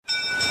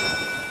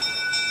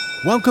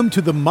Welcome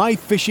to the My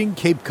Fishing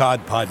Cape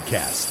Cod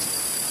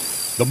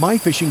podcast. The My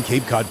Fishing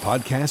Cape Cod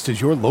podcast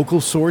is your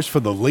local source for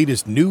the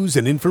latest news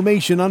and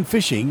information on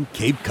fishing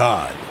Cape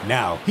Cod.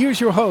 Now, here's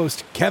your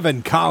host,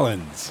 Kevin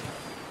Collins.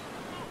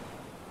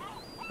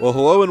 Well,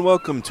 hello and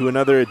welcome to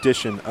another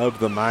edition of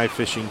the My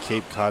Fishing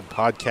Cape Cod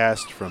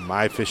podcast from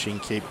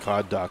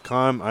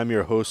myfishingcapecod.com. I'm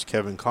your host,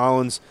 Kevin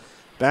Collins,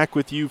 back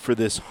with you for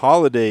this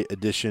holiday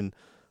edition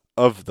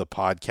of the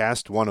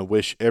podcast. Want to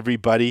wish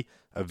everybody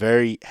a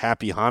very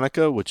happy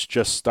Hanukkah, which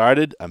just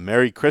started, a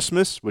Merry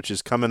Christmas, which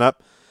is coming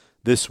up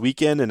this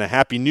weekend, and a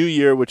Happy New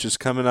Year, which is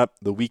coming up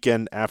the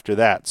weekend after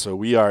that. So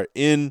we are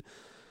in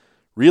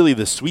really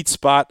the sweet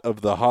spot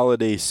of the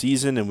holiday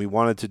season, and we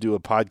wanted to do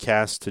a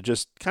podcast to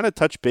just kind of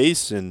touch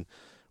base and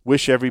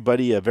wish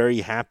everybody a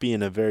very happy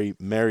and a very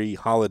merry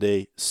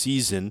holiday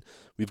season.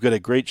 We've got a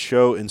great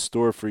show in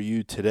store for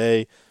you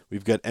today.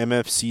 We've got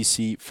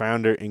MFCC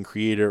founder and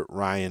creator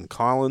Ryan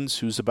Collins,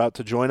 who's about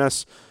to join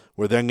us.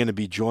 We're then going to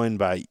be joined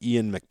by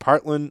Ian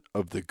McPartland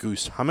of the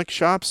Goose Hummock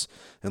Shops,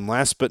 and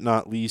last but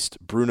not least,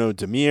 Bruno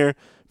Demir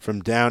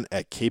from down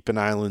at Cape and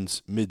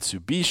Islands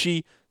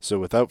Mitsubishi. So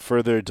without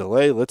further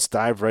delay, let's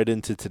dive right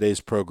into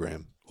today's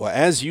program. Well,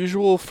 as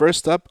usual,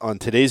 first up on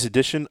today's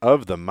edition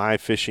of the My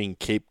Fishing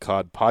Cape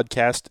Cod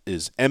podcast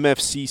is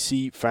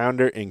MFCC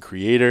founder and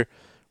creator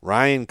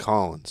Ryan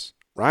Collins.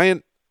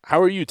 Ryan,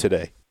 how are you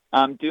today?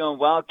 I'm doing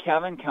well,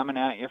 Kevin, coming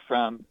at you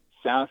from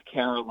South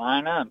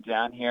Carolina. I'm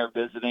down here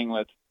visiting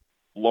with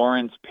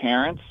Lauren's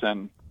parents,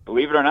 and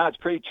believe it or not,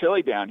 it's pretty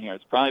chilly down here.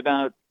 It's probably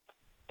about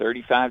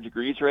 35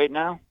 degrees right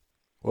now.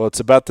 Well, it's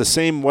about the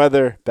same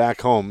weather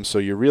back home, so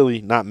you're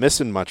really not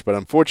missing much. But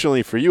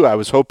unfortunately for you, I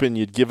was hoping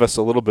you'd give us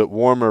a little bit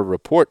warmer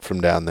report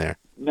from down there.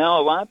 No,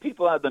 a lot of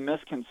people have the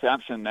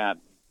misconception that,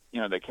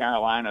 the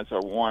Carolinas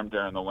are warm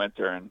during the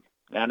winter, and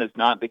that is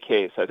not the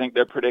case. I think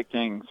they're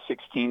predicting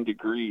 16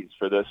 degrees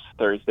for this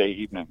Thursday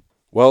evening.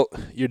 Well,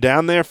 you're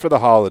down there for the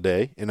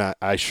holiday, and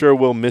I sure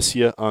will miss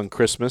you on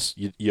Christmas.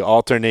 You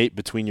alternate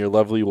between your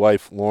lovely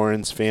wife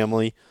Lauren's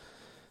family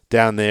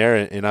down there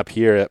and up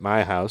here at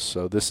my house.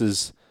 So this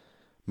is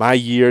my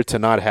year to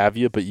not have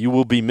you, but you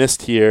will be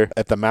missed here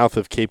at the mouth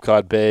of Cape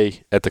Cod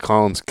Bay at the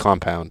Collins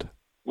compound.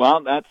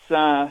 Well,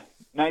 that's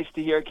nice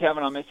to hear,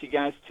 Kevin. I'll miss you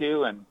guys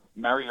too, and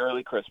Merry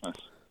early Christmas.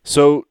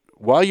 So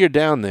while you're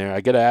down there,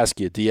 I got to ask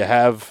you, do you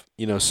have,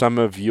 some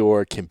of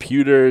your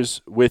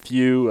computers with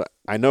you?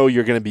 I know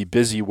you're going to be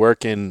busy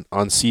working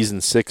on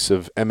season 6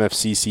 of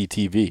MFCC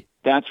TV.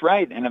 That's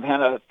right, and I've had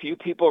a few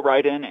people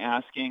write in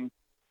asking,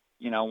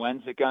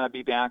 when's it going to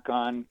be back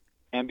on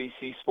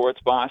NBC Sports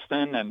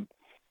Boston, and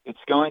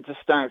it's going to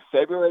start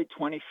February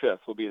 25th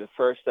will be the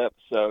first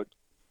episode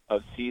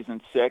of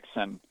season 6,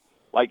 and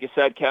like you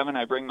said, Kevin,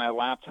 I bring my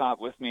laptop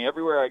with me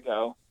everywhere I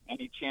go.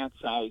 Any chance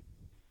I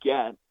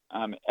get,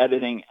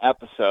 editing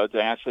episodes. I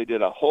actually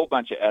did a whole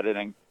bunch of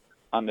editing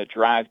on the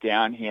drive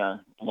down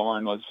here.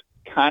 Lauren was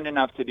kind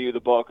enough to do the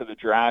bulk of the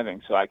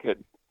driving so I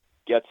could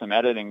get some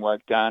editing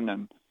work done.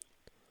 And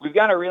we've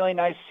got a really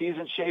nice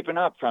season shaping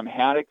up, from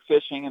haddock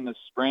fishing in the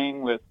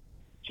spring with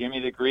Jimmy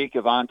the Greek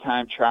of On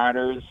Time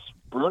Charters.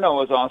 Bruno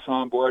was also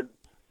on board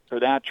for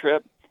that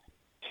trip,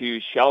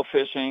 to shell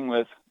fishing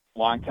with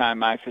longtime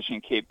My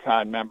Fishing Cape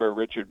Cod member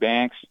Richard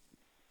Banks,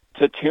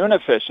 to tuna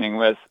fishing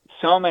with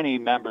so many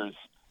members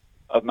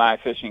of My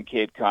Fishing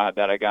Cape Cod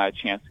that I got a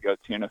chance to go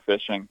tuna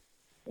fishing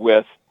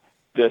with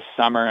this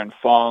summer and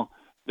fall.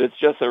 It's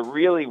just a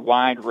really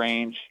wide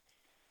range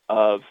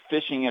of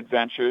fishing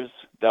adventures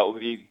that will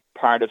be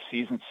part of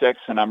season 6,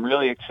 and I'm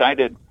really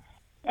excited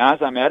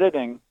as I'm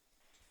editing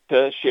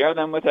to share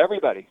them with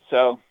everybody.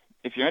 So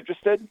if you're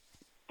interested,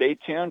 stay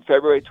tuned.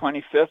 February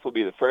 25th will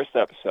be the first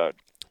episode.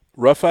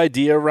 Rough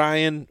idea,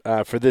 Ryan,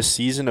 for this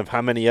season of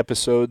how many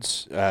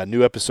episodes,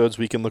 new episodes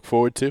we can look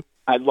forward to?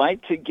 I'd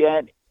like to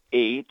get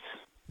 8,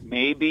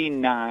 maybe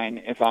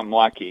 9 if I'm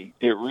lucky.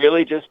 It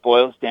really just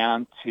boils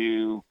down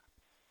to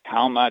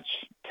how much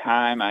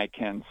time I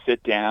can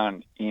sit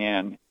down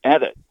and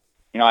edit.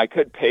 I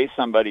could pay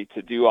somebody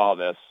to do all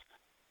this,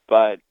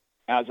 but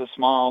as a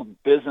small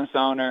business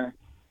owner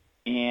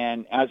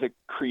and as a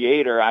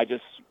creator, I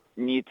just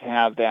need to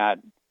have that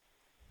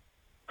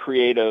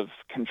creative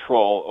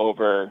control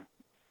over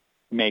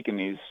making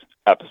these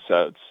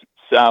episodes.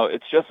 So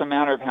it's just a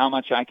matter of how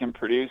much I can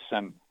produce,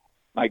 and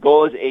my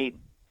goal is 8,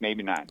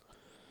 maybe 9.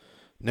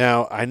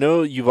 Now, I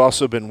know you've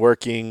also been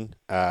working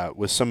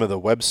with some of the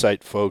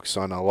website folks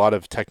on a lot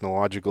of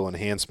technological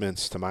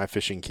enhancements to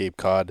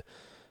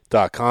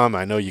myfishingcapecod.com.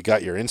 I know you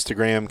got your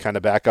Instagram kind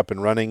of back up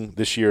and running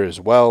this year as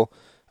well.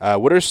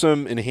 What are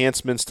some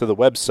enhancements to the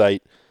website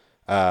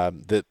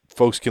that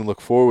folks can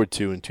look forward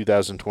to in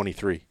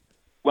 2023?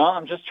 Well,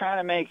 I'm just trying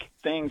to make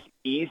things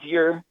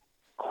easier,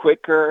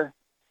 quicker,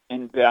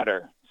 and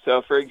better.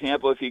 So, for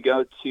example, if you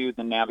go to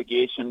the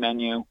navigation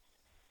menu,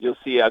 you'll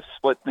see I've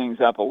split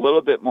things up a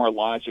little bit more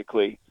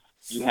logically.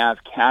 You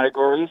have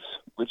categories,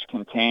 which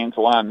contains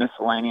a lot of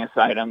miscellaneous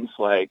items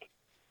like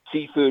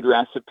seafood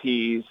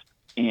recipes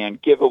and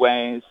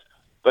giveaways.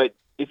 But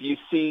if you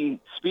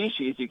see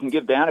species, you can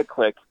give that a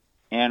click,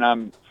 And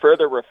I'm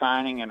further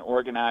refining and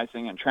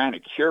organizing and trying to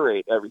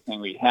curate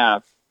everything we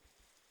have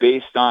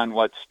based on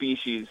what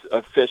species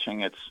of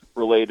fishing it's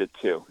related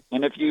to.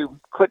 And if you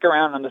click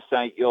around on the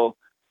site, you'll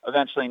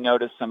eventually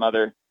notice some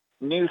other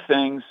new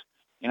things.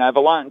 I have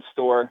a lot in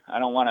store. I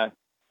don't want to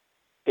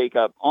take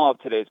up all of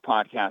today's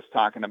podcast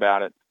talking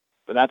about it,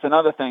 but that's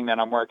another thing that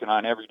I'm working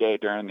on every day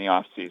during the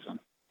off season.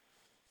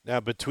 Now,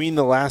 between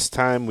the last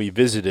time we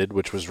visited,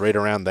 which was right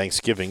around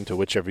Thanksgiving, to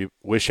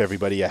wish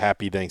everybody a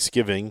happy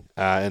Thanksgiving,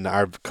 and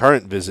our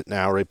current visit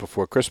now, right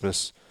before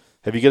Christmas,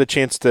 have you got a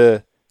chance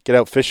to get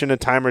out fishing a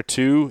time or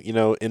two,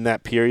 in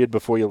that period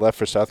before you left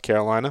for South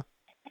Carolina?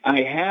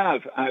 I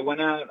have. I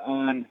went out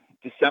on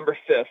December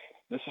 5th.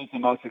 This was the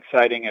most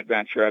exciting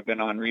adventure I've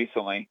been on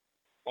recently.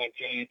 Went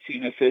giant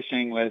tuna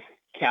fishing with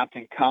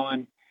Captain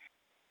Cullen,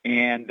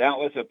 and that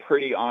was a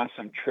pretty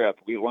awesome trip.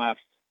 We left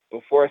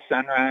before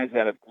sunrise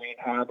out of Green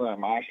Harbor and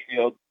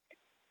Marshfield,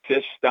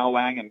 fished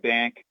Stellwagen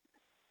Bank,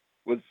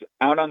 was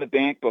out on the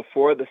bank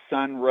before the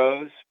sun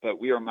rose, but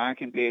we were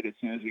marking bait as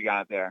soon as we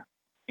got there.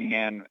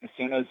 And as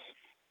soon as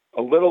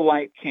a little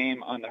light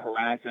came on the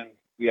horizon,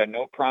 we had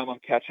no problem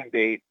catching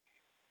bait,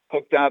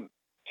 hooked up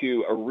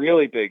to a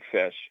really big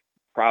fish,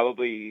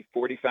 probably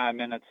 45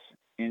 minutes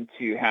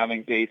into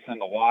having baits in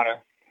the water,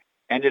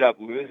 ended up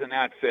losing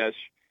that fish.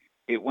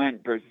 It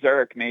went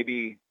berserk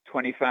maybe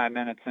 25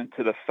 minutes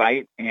into the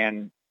fight,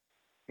 and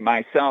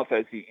myself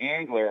as the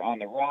angler on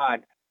the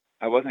rod,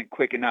 I wasn't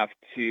quick enough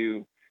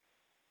to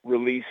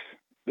release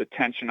the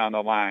tension on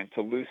the line,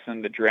 to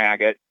loosen the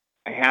drag.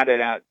 I had it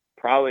at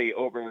probably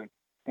over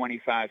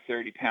 25,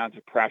 30 pounds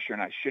of pressure,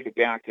 and I should have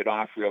backed it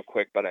off real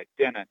quick, but I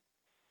didn't.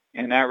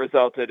 And that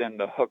resulted in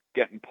the hook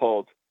getting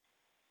pulled.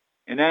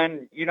 And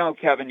then,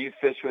 Kevin, you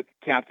fished with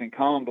Captain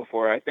Cullen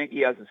before. I think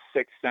he has a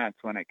sixth sense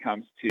when it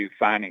comes to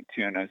finding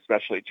tuna,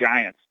 especially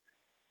giants.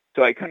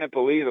 So I couldn't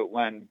believe it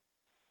when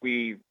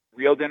we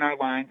reeled in our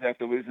lines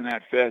after losing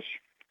that fish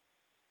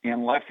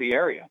and left the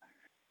area.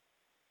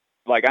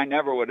 Like, I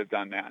never would have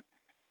done that.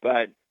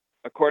 But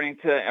according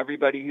to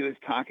everybody he was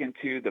talking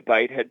to, the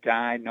bite had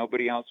died.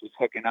 Nobody else was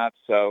hooking up.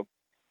 So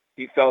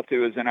he felt it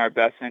was in our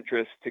best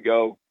interest to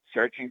go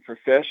searching for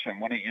fish.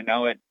 And wouldn't you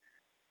know it,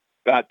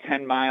 about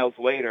 10 miles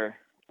later,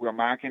 we're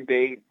marking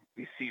bait.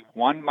 We see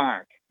one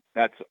mark.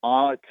 That's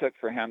all it took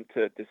for him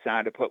to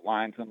decide to put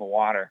lines in the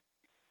water.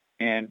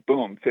 And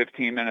boom,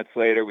 15 minutes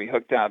later, we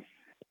hooked up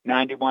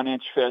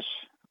 91-inch fish.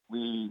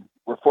 We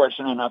were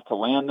fortunate enough to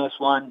land this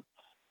one,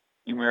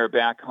 and we were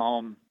back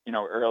home,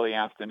 early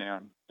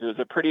afternoon. It was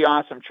a pretty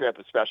awesome trip,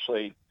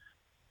 especially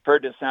for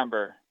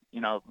December.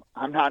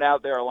 I'm not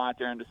out there a lot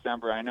during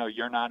December. I know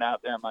you're not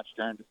out there much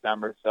during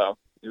December, so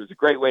it was a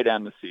great way to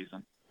end the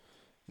season.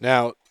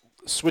 Now,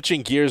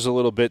 switching gears a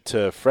little bit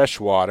to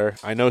freshwater,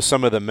 I know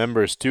some of the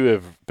members, too,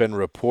 have been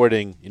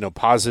reporting,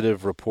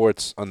 positive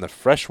reports on the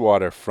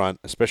freshwater front,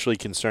 especially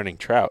concerning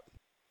trout.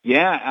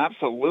 Yeah,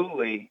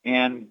 absolutely.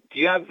 And do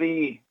you have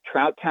the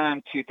Trout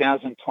Time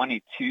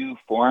 2022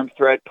 forum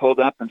thread pulled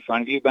up in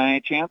front of you by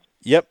any chance?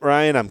 Yep,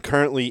 Ryan, I'm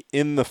currently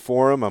in the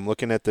forum. I'm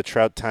looking at the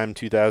Trout Time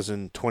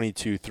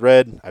 2022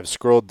 thread. I've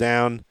scrolled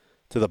down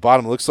to the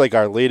bottom. It looks like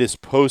our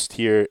latest post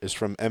here is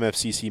from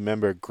MFCC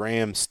member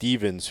Graham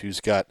Stevens,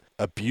 who's got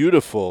a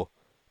beautiful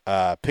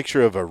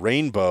picture of a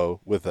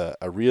rainbow with a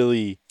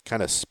really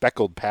kind of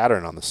speckled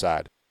pattern on the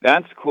side.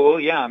 That's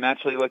cool. Yeah, I'm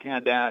actually looking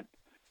at that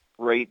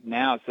right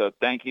now. So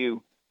thank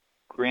you,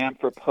 Graham,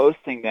 for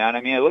posting that.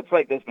 I mean, it looks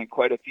like there's been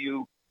quite a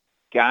few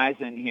guys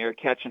in here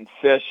catching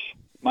fish.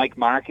 Mike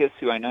Marcus,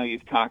 who I know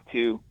you've talked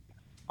to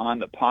on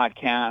the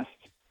podcast,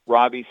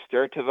 Robbie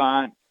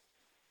Sturtevant.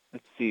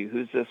 Let's see,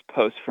 who's this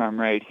post from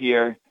right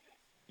here?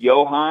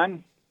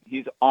 Johan,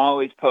 he's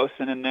always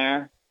posting in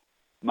there.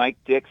 Mike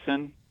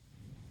Dixon.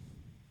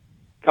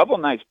 A couple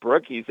nice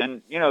brookies.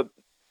 And,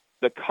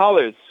 the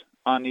colors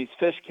on these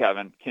fish,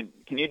 Kevin, can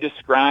you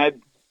describe,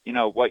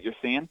 what you're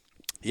seeing?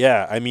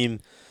 Yeah, I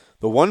mean,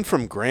 the one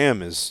from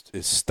Graham is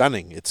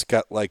stunning. It's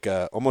got like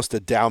almost a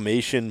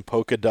Dalmatian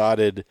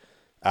polka-dotted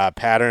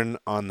pattern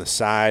on the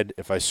side.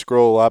 If I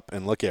scroll up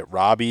and look at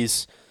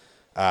Robbie's,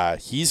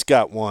 he's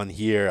got one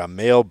here, a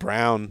male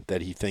brown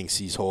that he thinks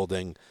he's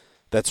holding.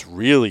 That's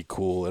really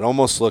cool. It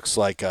almost looks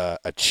like a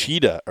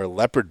cheetah or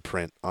leopard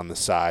print on the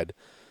side.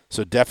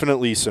 So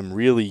definitely some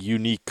really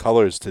unique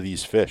colors to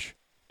these fish.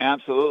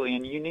 Absolutely,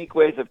 and unique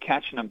ways of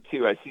catching them,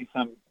 too. I see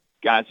some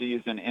guys are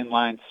using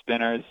inline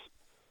spinners.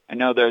 I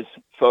know there's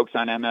folks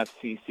on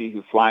MFCC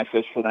who fly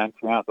fish for them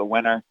throughout the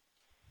winter.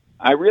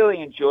 I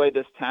really enjoy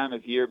this time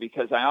of year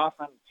because I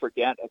often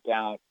forget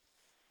about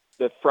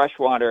the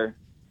freshwater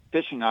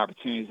fishing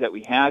opportunities that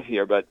we have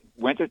here, but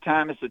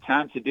wintertime is the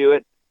time to do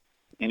it.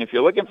 And if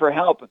you're looking for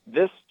help,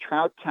 this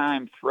Trout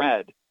Time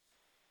thread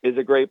is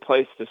a great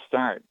place to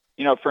start.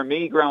 For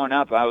me growing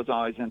up, I was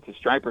always into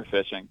striper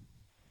fishing.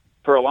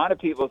 For a lot of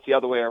people, it's the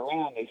other way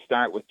around. They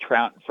start with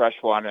trout and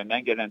freshwater and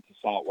then get into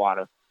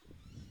saltwater.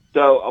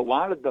 So a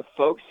lot of the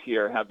folks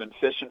here have been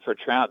fishing for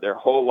trout their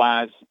whole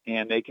lives,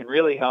 and they can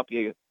really help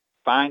you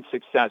find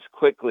success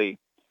quickly,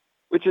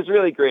 which is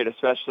really great,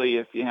 especially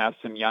if you have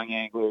some young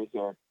anglers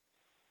or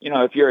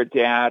if you're a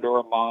dad or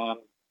a mom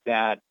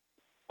that,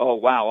 oh,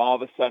 wow, all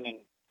of a sudden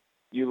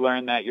you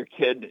learn that your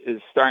kid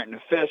is starting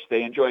to fish,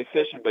 they enjoy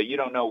fishing, but you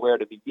don't know where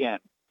to begin,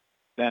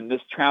 then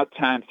this Trout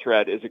Time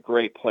thread is a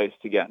great place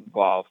to get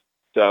involved.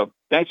 So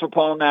thanks for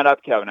pulling that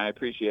up, Kevin. I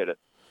appreciate it.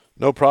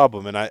 No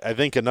problem. And I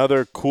think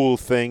another cool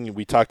thing,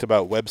 we talked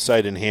about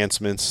website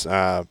enhancements.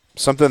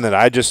 Something that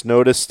I just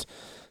noticed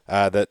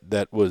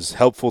that was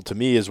helpful to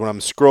me is when I'm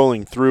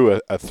scrolling through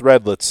a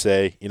thread, let's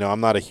say,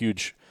 I'm not a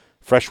huge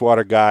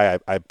freshwater guy.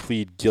 I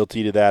plead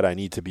guilty to that. I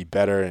need to be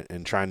better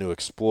in trying to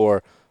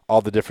explore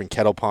all the different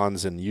kettle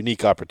ponds and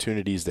unique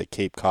opportunities that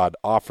Cape Cod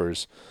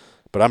offers.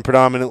 But I'm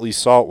predominantly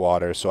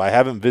saltwater, so I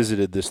haven't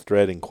visited this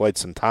thread in quite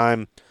some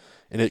time.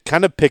 And it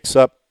kind of picks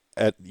up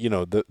at,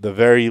 the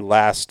very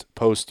last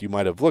post you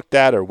might have looked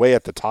at, or way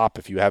at the top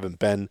if you haven't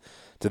been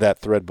to that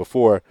thread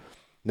before.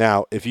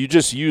 Now, if you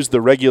just use the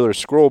regular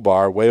scroll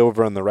bar way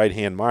over on the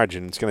right-hand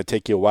margin, it's going to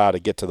take you a while to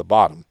get to the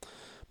bottom.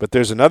 But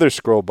there's another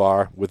scroll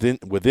bar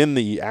within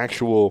the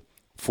actual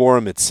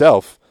forum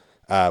itself,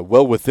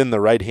 well within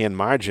the right-hand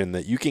margin,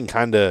 that you can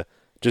kind of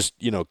just,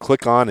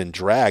 click on and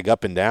drag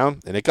up and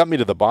down. And it got me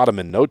to the bottom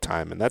in no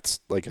time, and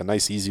that's like a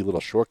nice, easy little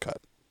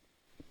shortcut.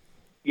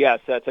 Yes,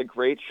 that's a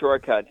great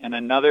shortcut. And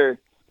another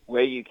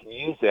way you can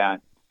use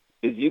that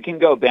is you can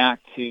go back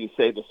to,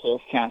 say, the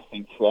surf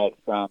casting thread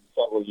from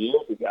several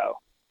years ago,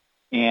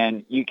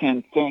 and you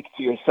can think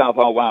to yourself,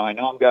 oh, wow, I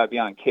know I'm going to be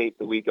on Cape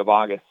the week of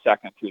August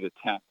 2nd through the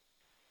 10th.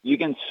 You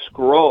can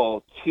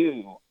scroll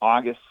to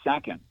August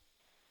 2nd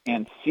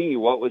and see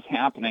what was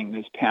happening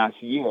this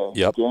past year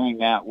during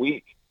that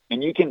week.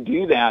 And you can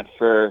do that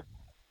for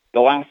the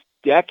last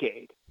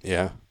decade.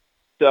 Yeah.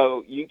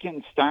 So you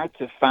can start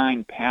to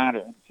find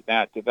patterns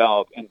that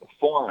develop in the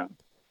forum,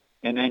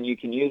 and then you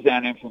can use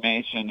that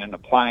information and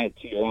apply it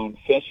to your own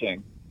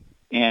fishing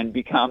and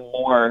become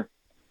more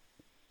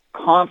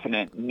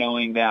confident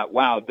knowing that,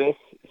 wow, this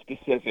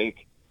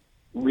specific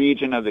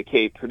region of the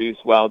Cape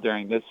produced well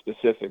during this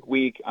specific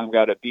week. I'm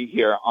going to be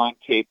here on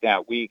Cape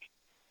that week.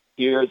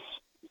 Here's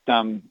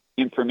some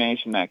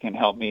information that can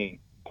help me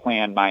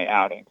plan my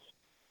outings.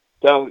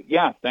 So,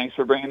 yeah, thanks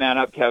for bringing that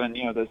up, Kevin.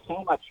 There's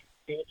so much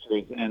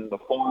features in the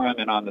forum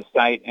and on the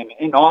site and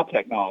in all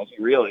technology,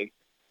 really,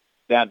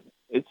 that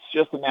it's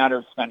just a matter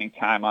of spending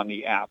time on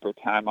the app or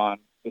time on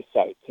the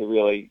site to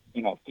really,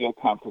 feel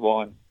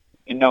comfortable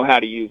and know how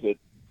to use it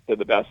to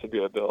the best of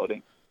your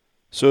ability.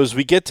 So as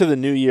we get to the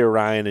new year,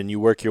 Ryan, and you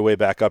work your way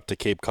back up to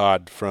Cape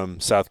Cod from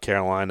South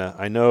Carolina,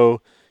 I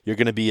know you're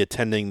going to be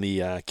attending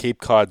the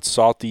Cape Cod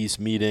Salties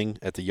meeting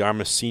at the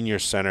Yarmouth Senior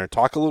Center.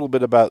 Talk a little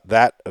bit about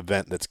that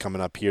event that's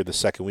coming up here the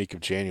second week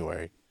of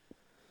January.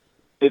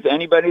 If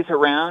anybody's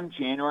around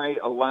January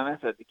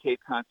 11th at the Cape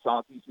Cod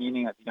Salties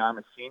meeting at the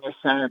Yarmouth Senior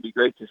Center, it'd be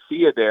great to see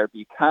you there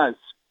because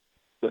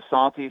the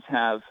Salties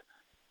have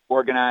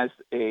organized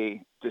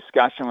a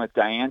discussion with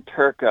Diane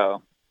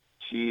Turco.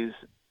 She's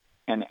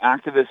an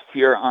activist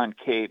here on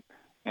Cape,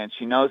 and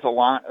she knows a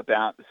lot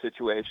about the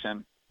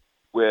situation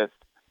with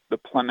the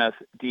Plymouth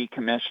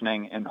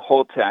decommissioning and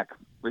Holtec,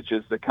 which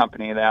is the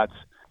company that's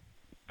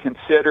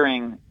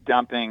considering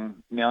dumping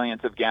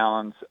millions of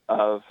gallons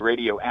of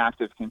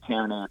radioactive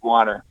contaminated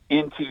water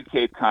into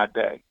Cape Cod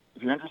Bay.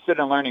 If you're interested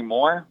in learning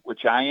more,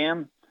 which I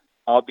am,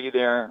 I'll be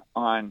there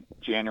on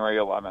January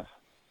 11th.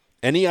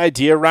 Any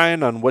idea,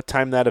 Ryan, on what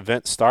time that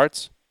event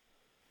starts?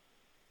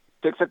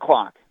 6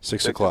 o'clock.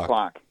 6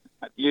 o'clock.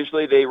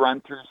 Usually they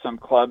run through some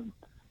club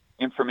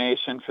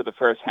information for the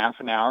first half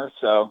an hour,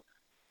 so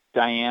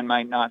Diane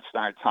might not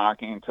start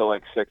talking until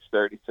like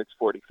 6:30,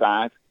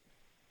 6:45,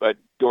 but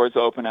doors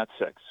open at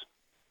 6.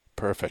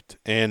 Perfect.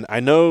 And I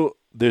know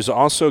there's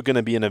also going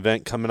to be an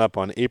event coming up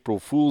on April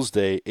Fool's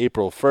Day,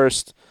 April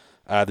 1st.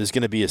 There's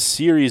going to be a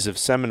series of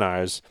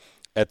seminars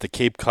at the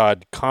Cape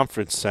Cod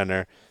Conference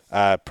Center,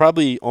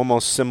 probably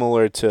almost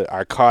similar to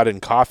our Cod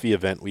and Coffee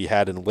event we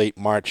had in late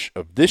March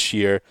of this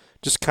year,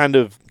 just kind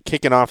of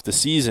kicking off the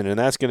season, and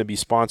that's going to be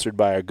sponsored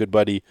by our good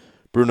buddy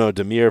Bruno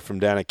Demir from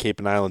down at Cape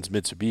and Islands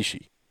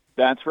Mitsubishi.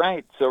 That's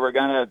right. So we're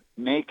going to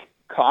make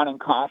Cod and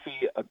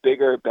Coffee a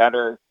bigger,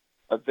 better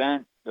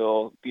event.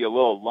 It'll be a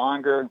little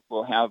longer.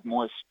 We'll have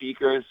more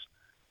speakers.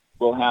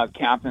 We'll have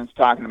captains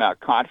talking about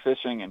cod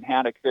fishing and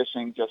haddock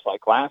fishing just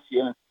like last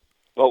year.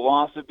 But we'll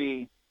also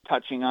be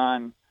touching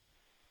on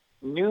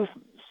new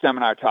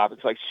seminar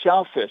topics like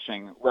shell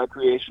fishing,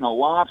 recreational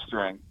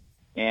lobstering,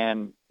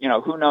 and,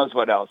 who knows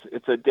what else.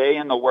 It's a day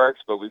in the works,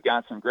 but we've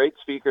got some great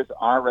speakers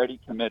already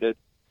committed.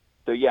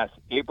 So, yes,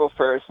 April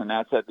 1st, and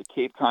that's at the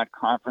Cape Cod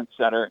Conference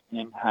Center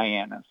in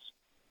Hyannis.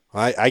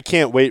 I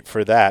can't wait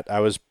for that. I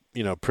was,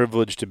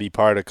 privileged to be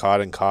part of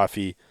Cod and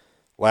Coffee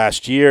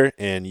last year,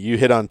 and you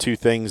hit on two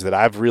things that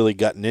I've really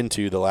gotten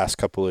into the last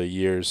couple of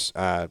years.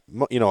 A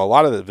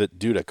lot of it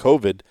due to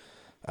COVID,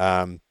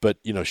 but,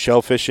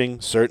 shell fishing,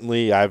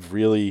 certainly I've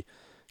really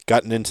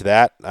gotten into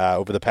that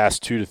over the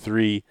past 2 to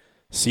 3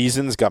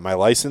 seasons, got my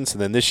license, and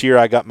then this year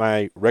I got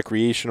my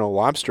recreational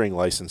lobstering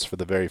license for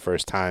the very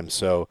first time.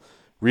 So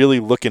really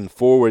looking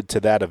forward to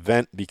that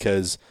event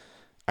because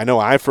I know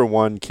I, for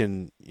one,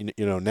 can,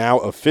 now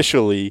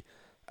officially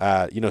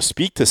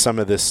speak to some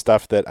of this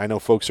stuff that I know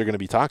folks are going to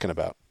be talking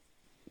about.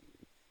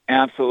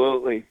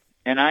 Absolutely.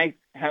 And I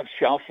have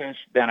shellfish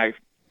that I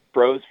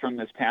froze from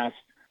this past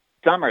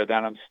summer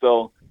that I'm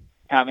still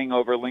having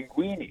over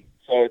linguine.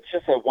 So it's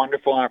just a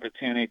wonderful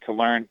opportunity to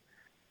learn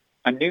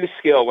a new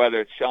skill,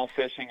 whether it's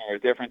shellfishing or a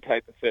different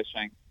type of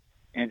fishing,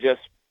 and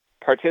just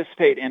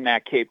participate in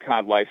that Cape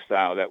Cod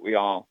lifestyle that we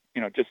all,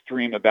 just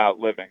dream about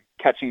living,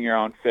 catching your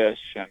own fish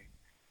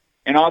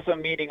and also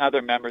meeting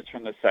other members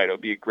from the site. It'll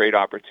be a great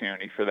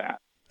opportunity for that.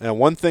 Now,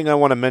 one thing I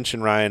want to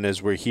mention, Ryan,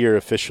 is we're here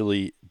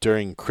officially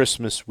during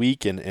Christmas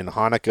week, and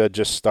Hanukkah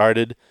just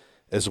started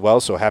as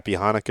well. So happy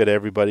Hanukkah to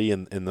everybody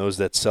and those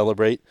that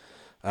celebrate.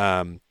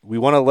 We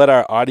want to let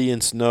our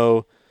audience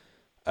know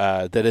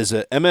that as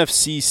a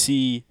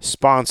MFCC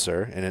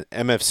sponsor and an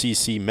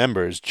MFCC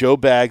members, Joe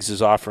Bags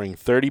is offering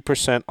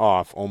 30%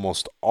 off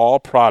almost all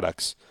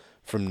products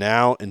from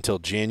now until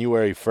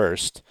January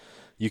 1st.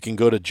 You can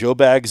go to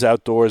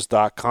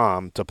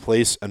joebagsoutdoors.com to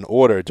place an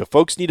order. Do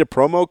folks need a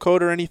promo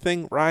code or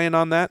anything, Ryan,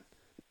 on that?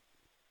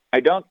 I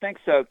don't think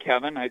so,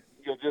 Kevin.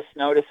 You'll just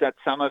notice that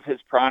some of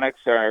his products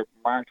are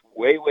marked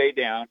way, way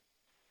down,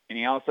 and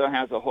he also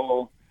has a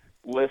whole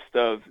list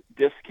of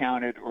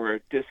discounted or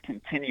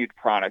discontinued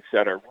products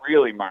that are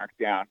really marked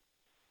down.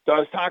 So I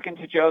was talking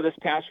to Joe this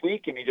past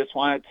week, and he just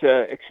wanted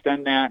to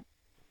extend that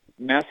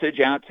message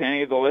out to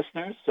any of the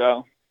listeners.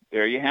 So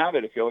there you have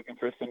it. If you're looking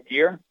for some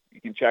gear,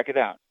 you can check it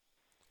out.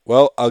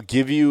 Well, I'll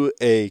give you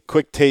a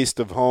quick taste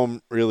of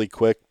home really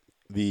quick.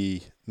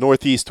 The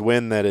northeast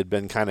wind that had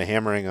been kind of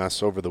hammering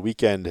us over the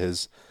weekend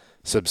has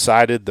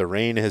subsided. The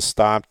rain has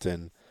stopped,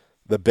 and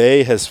the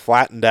bay has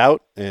flattened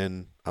out,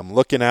 and I'm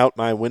looking out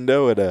my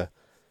window at a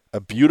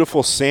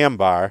beautiful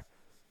sandbar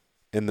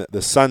and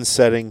the sun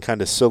setting,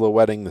 kind of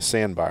silhouetting the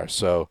sandbar.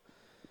 So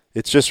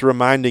it's just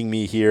reminding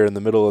me here in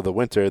the middle of the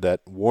winter that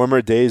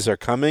warmer days are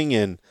coming,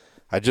 and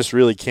I just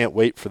really can't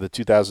wait for the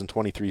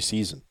 2023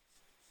 season.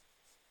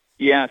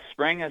 Yeah,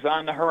 spring is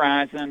on the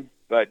horizon,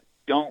 but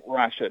don't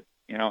rush it.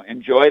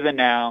 Enjoy the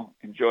now.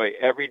 Enjoy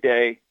every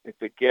day.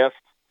 It's a gift.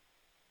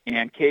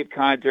 And Cape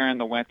Cod during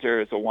the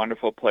winter is a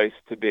wonderful place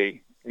to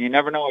be. You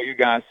never know what you're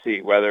going to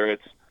see, whether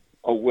it's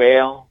a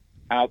whale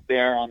out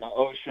there on the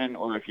ocean,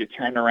 or if you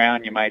turn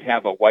around, you might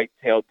have a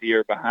white-tailed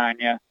deer behind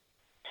you,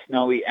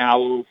 snowy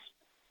owls.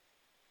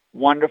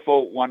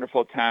 Wonderful,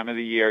 wonderful time of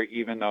the year,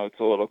 even though it's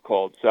a little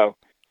cold. So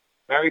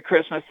Merry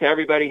Christmas to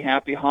everybody.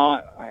 Happy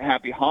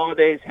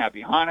holidays.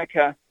 Happy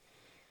Hanukkah.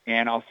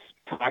 And I'll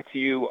talk to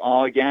you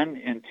all again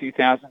in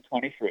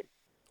 2023.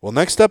 Well,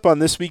 next up on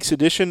this week's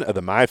edition of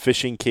the My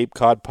Fishing Cape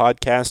Cod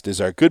podcast is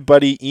our good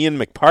buddy Ian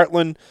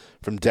McPartland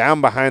from down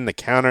behind the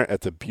counter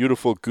at the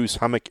beautiful Goose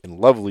Hummock in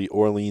lovely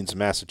Orleans,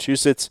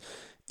 Massachusetts.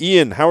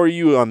 Ian, how are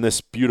you on this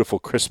beautiful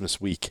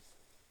Christmas week?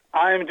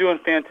 I am doing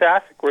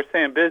fantastic. We're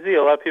staying busy.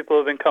 A lot of people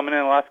have been coming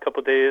in the last couple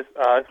of days,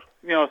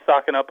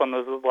 stocking up on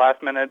those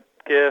last-minute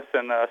gifts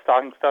and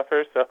stocking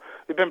stuffers. So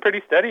we've been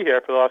pretty steady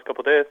here for the last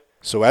couple of days.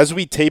 So as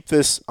we tape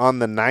this on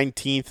the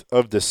 19th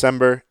of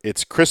December,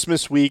 it's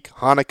Christmas week.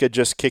 Hanukkah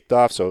just kicked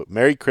off. So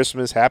Merry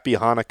Christmas, Happy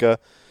Hanukkah,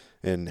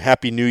 and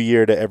Happy New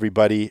Year to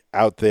everybody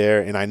out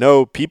there. And I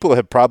know people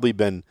have probably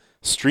been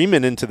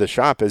streaming into the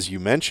shop, as you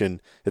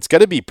mentioned. It's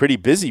got to be pretty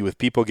busy with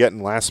people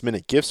getting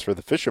last-minute gifts for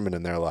the fishermen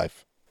in their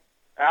life.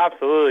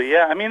 Absolutely,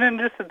 yeah. I mean, and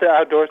just the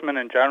outdoorsmen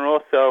in general.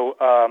 So,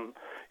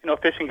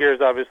 fishing gear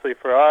is obviously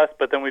for us,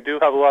 but then we do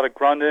have a lot of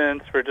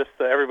Grundens for just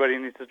everybody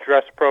needs to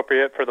dress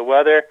appropriate for the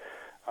weather.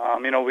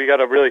 We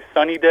got a really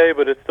sunny day,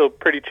 but it's still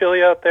pretty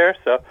chilly out there.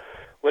 So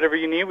whatever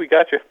you need, we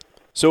got you.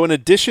 So in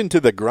addition to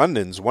the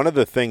Grundens, one of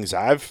the things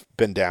I've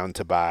been down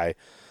to buy,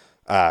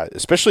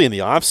 especially in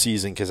the off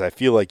season, because I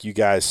feel like you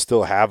guys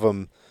still have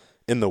them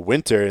in the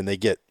winter and they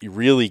get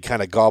really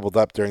kind of gobbled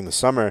up during the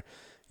summer.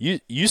 You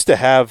used to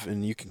have,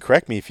 and you can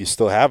correct me if you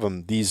still have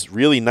them, these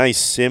really nice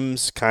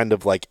Sims kind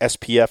of like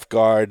SPF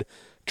guard,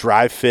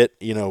 dry fit,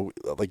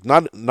 like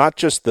not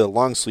just the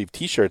long sleeve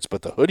T-shirts,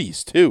 but the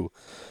hoodies too.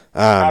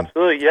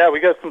 Absolutely, yeah.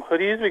 We got some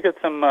hoodies. We got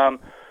some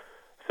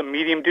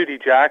medium duty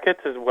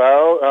jackets as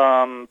well,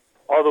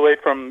 all the way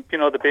from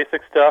the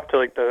basic stuff to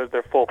like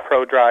their full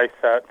pro dry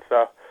set.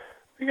 So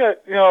we got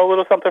a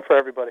little something for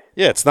everybody.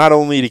 Yeah, it's not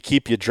only to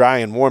keep you dry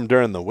and warm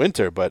during the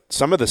winter, but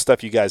some of the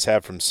stuff you guys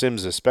have from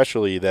Sims,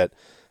 especially that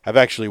I've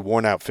actually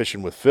worn out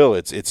fishing with Phil.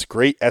 It's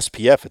great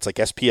SPF. It's like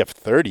SPF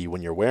 30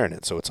 when you're wearing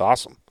it, so it's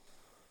awesome.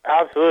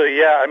 Absolutely,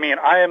 yeah. I mean,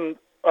 I am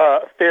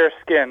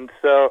fair-skinned,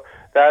 so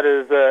that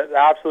is an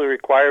absolute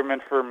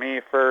requirement for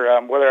me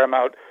for whether I'm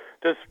out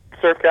just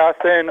surf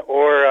casting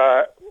or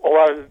a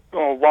lot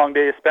of long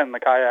days spent in the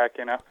kayak,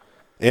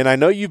 And I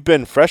know you've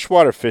been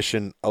freshwater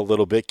fishing a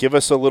little bit. Give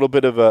us a little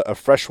bit of a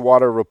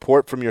freshwater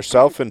report from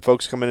yourself and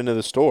folks coming into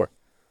the store.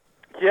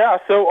 Yeah,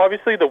 so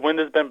obviously the wind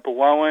has been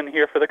blowing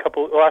here for the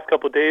last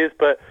couple of days,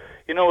 but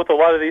with a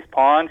lot of these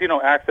ponds,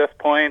 access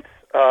points,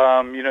 as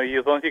long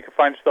as you can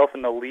find yourself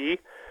in the lee,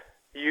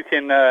 you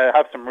can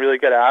have some really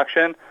good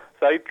action.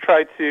 So I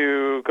try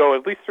to go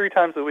at least 3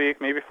 times a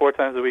week, maybe 4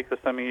 times a week this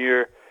time of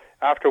year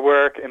after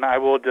work, and I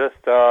will just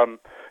go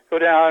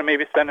down and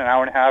maybe spend an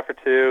hour and a half or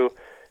two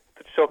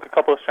choke a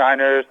couple of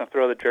shiners and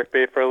throw the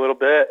jerkbait for a little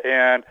bit.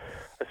 And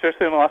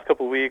especially in the last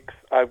couple of weeks,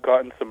 I've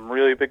gotten some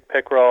really big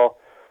pickerel.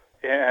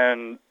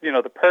 And,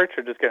 the perch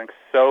are just getting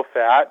so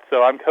fat.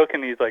 So I'm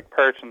hooking these like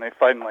perch and they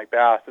fighting like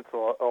bass. It's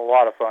a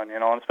lot of fun,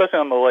 and especially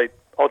on the light,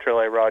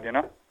 ultralight rod,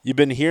 You've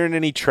been hearing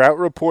any trout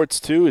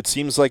reports too? It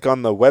seems like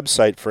on the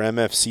website for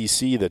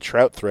MFCC, the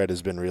trout thread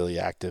has been really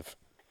active.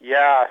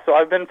 Yeah, so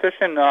I've been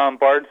fishing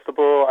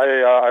Barnstable.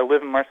 I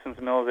live in Marston's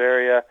Mills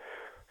area.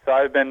 So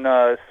I've been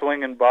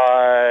swinging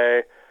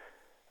by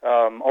a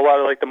lot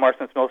of like the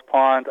Marston's Mills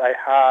ponds. I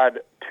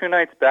had 2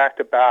 nights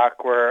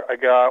back-to-back where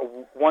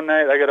one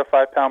night I got a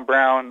 5-pound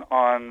brown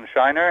on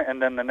shiner,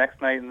 and then the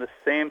next night in the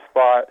same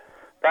spot,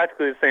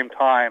 practically the same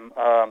time,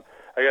 I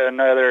got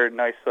another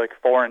nice like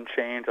 4 and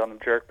change on the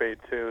jerkbait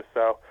too.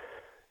 So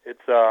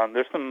it's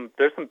there's some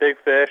big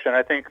fish, and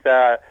I think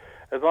that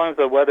as long as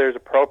the weather is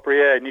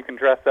appropriate and you can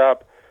dress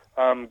up,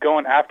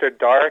 going after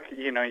dark,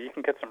 you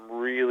can get some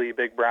really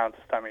big browns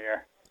this time of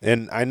year.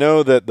 And I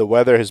know that the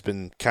weather has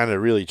been kind of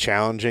really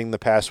challenging the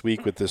past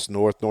week with this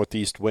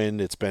northeast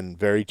wind. It's been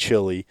very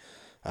chilly.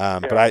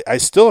 But I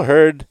still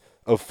heard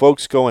of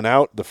folks going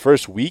out the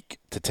first week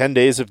to 10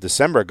 days of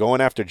December going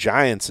after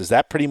giants. Is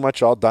that pretty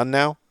much all done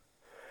now?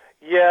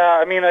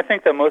 Yeah, I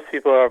think that most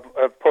people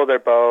have pulled their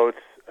boats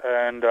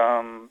and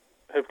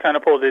have kind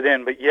of pulled it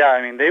in. But,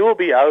 yeah, they will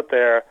be out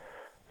there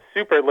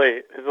super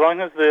late. As long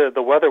as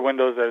the weather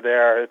windows are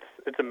there,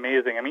 it's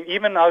amazing.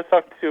 Even I was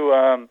talking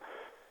to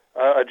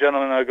a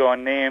gentleman I'll go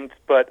unnamed,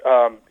 but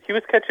he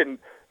was catching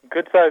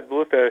good-sized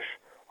bluefish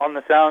on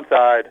the Sound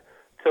side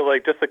till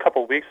like just a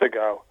couple weeks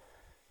ago.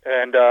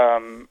 And,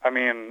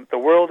 the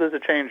world is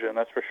a-changing,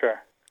 that's for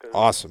sure.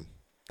 Awesome.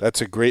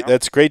 That's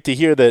great to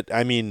hear that.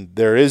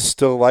 There is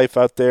still life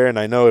out there, and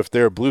I know if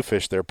there are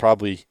bluefish, there are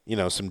probably,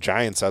 some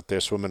giants out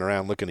there swimming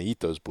around looking to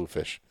eat those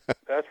bluefish.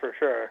 That's for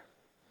sure.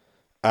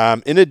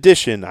 In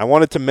addition, I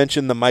wanted to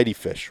mention the Mighty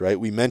Fish, right?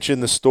 We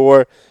mentioned the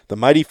store. The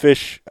Mighty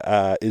Fish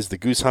is the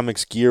Goose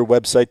Hummocks gear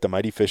website,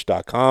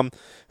 themightyfish.com.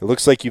 It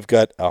looks like you've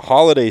got a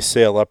holiday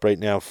sale up right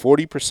now,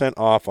 40%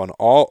 off on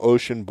all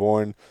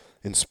ocean-borne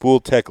and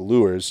Spool Tech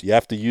lures. You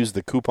have to use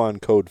the coupon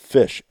code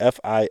FISH,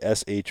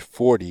 F-I-S-H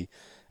 40,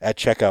 at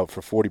checkout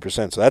for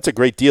 40%. So that's a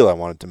great deal I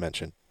wanted to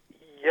mention.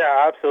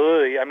 Yeah,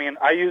 absolutely.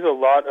 I use a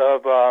lot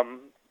of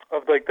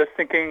like the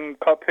sinking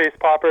cup face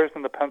poppers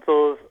and the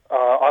pencils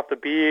off the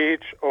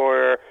beach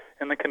or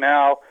in the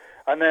canal.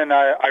 And then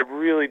I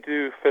really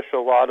do fish a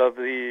lot of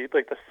the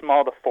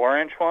small to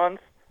 4-inch ones,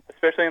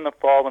 especially in the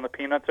fall when the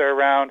peanuts are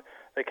around.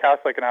 They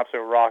cast like an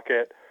absolute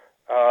rocket.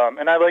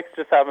 And I like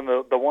just having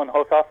the one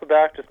hook off the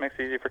back, just makes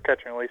it easy for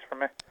catch and release for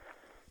me.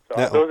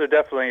 So those are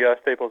definitely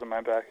staples in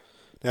my bag.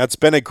 Now, it's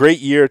been a great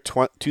year.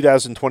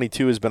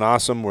 2022 has been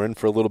awesome. We're in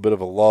for a little bit of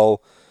a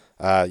lull.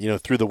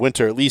 Through the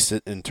winter, at least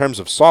in terms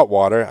of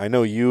saltwater. I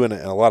know you and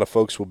a lot of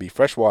folks will be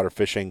freshwater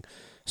fishing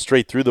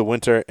straight through the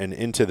winter and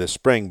into the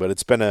spring, but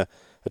it's been a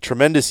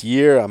tremendous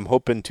year. I'm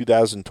hoping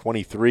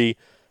 2023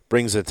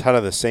 brings a ton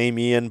of the same,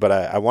 Ian, but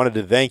I wanted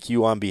to thank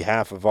you on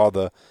behalf of all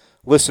the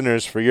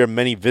listeners for your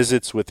many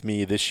visits with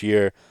me this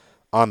year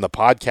on the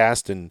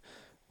podcast, and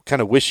kind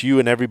of wish you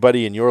and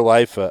everybody in your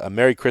life a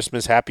Merry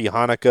Christmas, Happy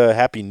Hanukkah,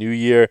 Happy New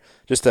Year,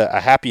 just a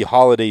happy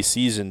holiday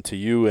season to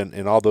you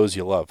and all those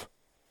you love.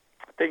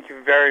 Thank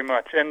you very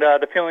much, and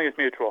the feeling is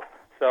mutual.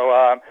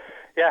 So,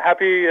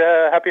 happy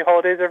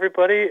holidays,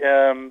 everybody.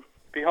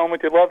 Be home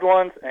with your loved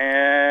ones,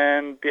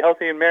 and be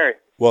healthy and merry.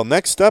 Well,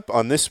 next up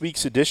on this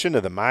week's edition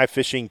of the My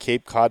Fishing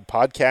Cape Cod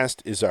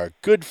podcast is our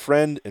good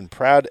friend and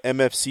proud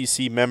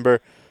MFCC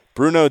member,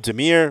 Bruno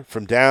Demir,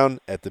 from down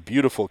at the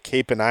beautiful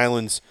Cape and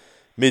Islands,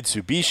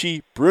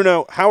 Mitsubishi.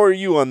 Bruno, how are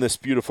you on this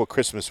beautiful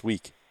Christmas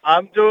week?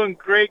 I'm doing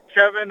great,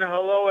 Kevin.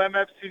 Hello,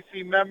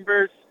 MFCC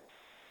members.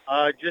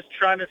 Just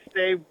trying to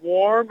stay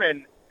warm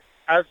and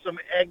have some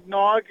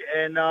eggnog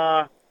and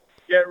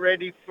get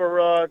ready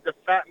for the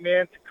fat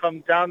man to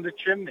come down the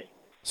chimney.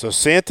 So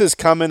Santa's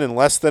coming in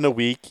less than a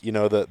week.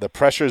 The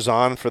pressure's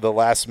on for the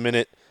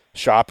last-minute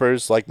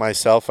shoppers like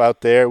myself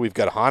out there. We've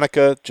got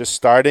Hanukkah just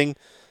starting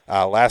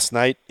last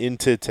night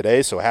into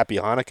today, so happy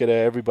Hanukkah to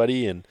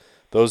everybody and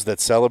those that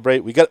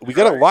celebrate. We got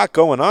a lot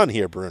going on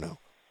here, Bruno.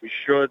 We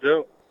sure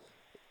do.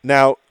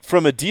 Now,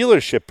 from a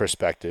dealership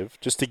perspective,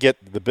 just to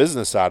get the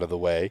business out of the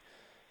way,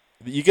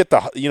 you get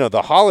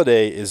the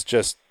holiday is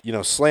just,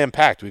 slam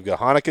packed. We've got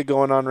Hanukkah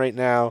going on right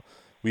now.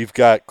 We've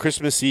got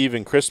Christmas Eve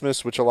and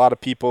Christmas, which a lot of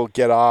people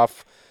get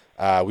off.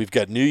 We've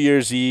got New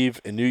Year's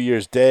Eve and New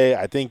Year's Day.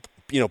 I think,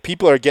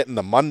 people are getting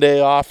the Monday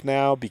off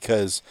now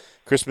because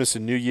Christmas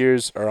and New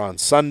Year's are on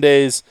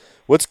Sundays.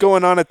 What's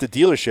going on at the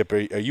dealership?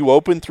 Are you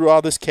open through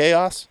all this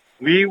chaos?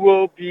 We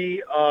will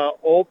be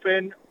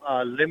open,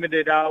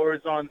 limited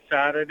hours on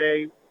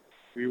Saturday.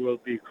 We will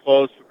be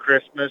closed for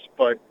Christmas,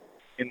 but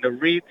in the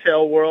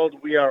retail world,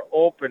 we are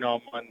open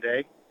on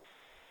Monday,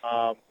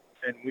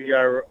 and we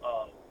are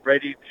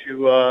ready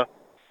to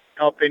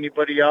help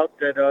anybody out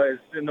that is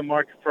in the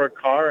market for a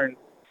car and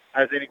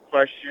has any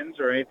questions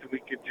or anything we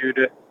could do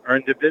to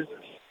earn the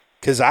business.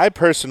 Because I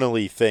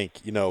personally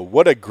think,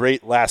 what a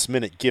great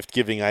last-minute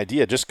gift-giving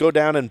idea. Just go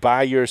down and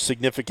buy your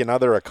significant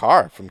other a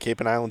car from Cape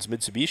and Islands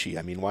Mitsubishi.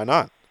 I mean, why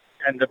not?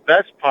 And the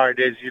best part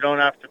is you don't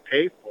have to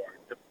pay for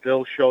it. The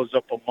bill shows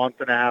up a month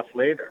and a half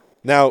later.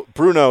 Now,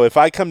 Bruno, if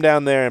I come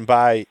down there and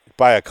buy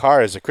a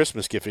car as a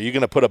Christmas gift, are you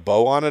going to put a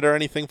bow on it or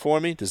anything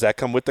for me? Does that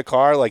come with the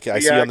car like I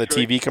see on the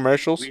TV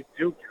commercials? We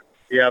do.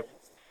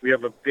 We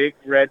have a big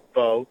red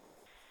bow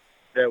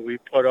that we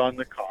put on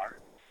the car.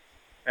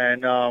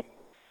 And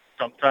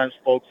sometimes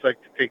folks like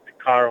to take the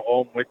car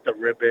home with the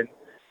ribbon,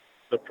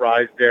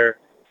 surprise their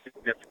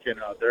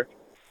significant other.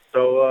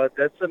 So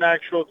that's an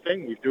actual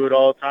thing. We do it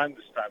all the time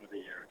this time of the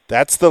year.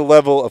 That's the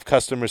level of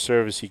customer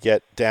service you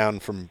get down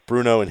from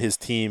Bruno and his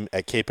team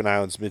at Cape and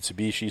Islands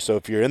Mitsubishi. So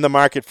if you're in the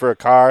market for a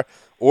car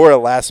or a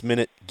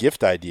last-minute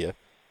gift idea,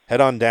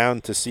 head on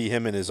down to see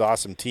him and his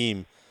awesome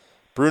team.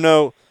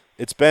 Bruno,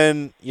 it's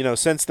been,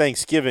 since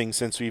Thanksgiving,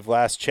 since we've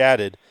last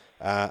chatted.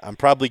 I'm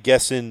probably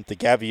guessing the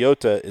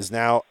Gaviota is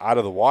now out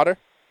of the water?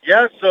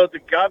 Yeah, so the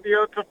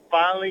Gaviota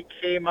finally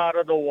came out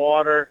of the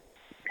water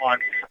on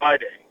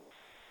Friday.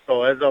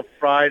 So as of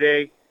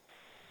Friday,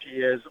 she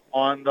is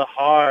on the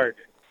hard.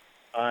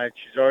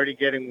 She's already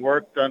getting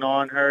work done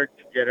on her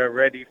to get her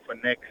ready for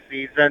next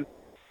season.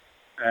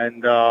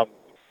 And it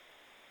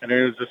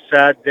was a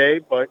sad day,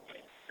 but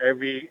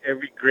every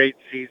great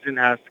season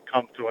has to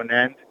come to an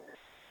end.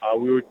 I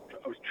was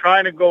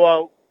trying to go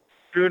out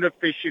tuna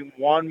fishing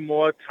one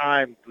more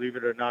time, believe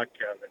it or not,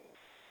 Kevin,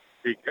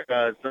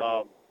 because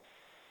a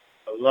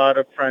lot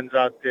of friends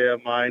out there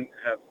of mine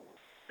have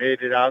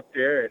made it out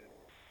there, and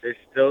there's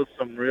still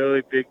some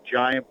really big,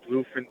 giant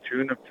bluefin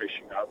tuna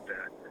fishing out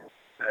there.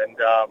 And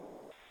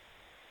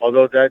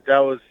although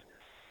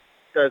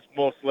that's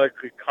most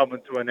likely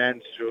coming to an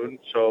end soon,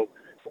 so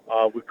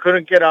we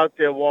couldn't get out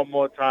there one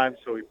more time,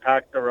 so we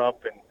packed her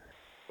up, and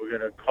we're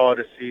going to call it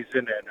a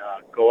season and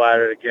go at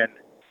it again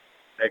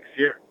next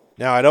year.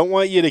 Now, I don't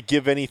want you to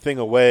give anything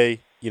away,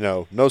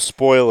 no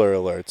spoiler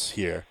alerts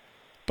here,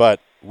 but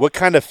what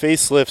kind of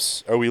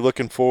facelifts are we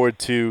looking forward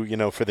to,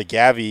 for the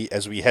Gavi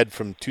as we head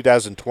from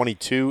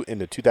 2022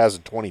 into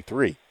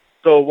 2023?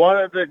 So one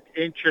of the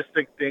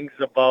interesting things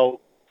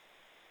about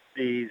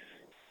these,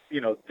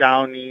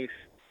 down east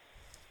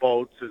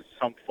boats, as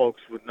some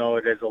folks would know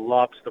it as a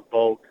lobster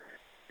boat,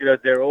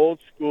 they're old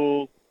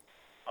school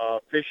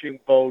fishing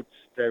boats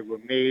that were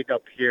made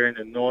up here in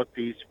the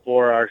Northeast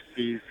for our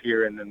seas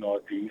here in the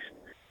Northeast.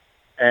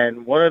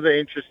 And one of the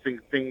interesting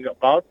things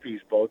about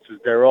these boats is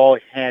they're all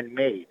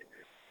handmade.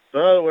 So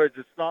in other words,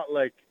 it's not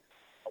like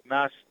a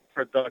mass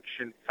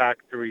production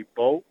factory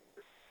boat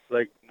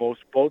like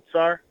most boats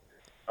are,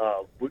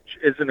 which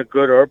isn't a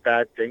good or a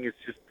bad thing. It's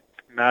just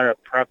a matter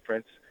of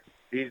preference.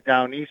 These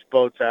down east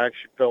boats are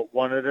actually built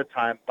one at a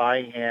time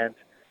by hand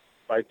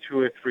by 2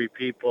 or 3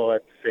 people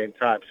at the same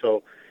time.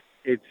 So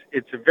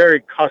it's a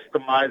very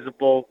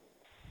customizable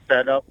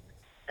setup.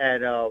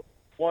 And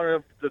one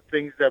of the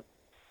things that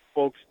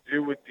folks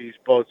do with these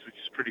boats, which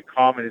is pretty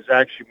common, is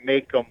actually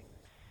make them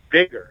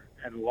bigger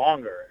and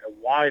longer and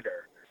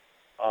wider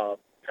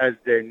as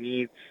their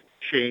needs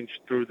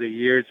change through the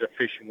years of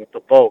fishing with the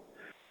boat.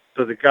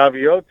 So the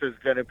Gaviota is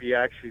going to be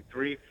actually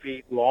 3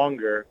 feet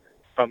longer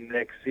come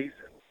next season.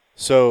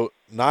 So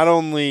not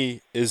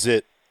only is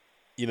it,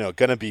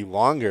 going to be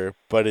longer,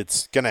 but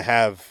it's going to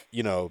have,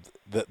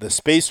 the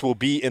space will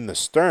be in the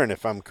stern,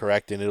 if I'm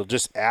correct, and it'll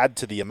just add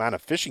to the amount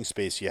of fishing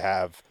space you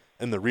have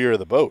in the rear of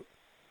the boat.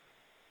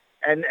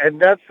 And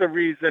that's the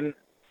reason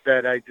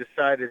that I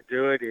decided to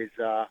do it is,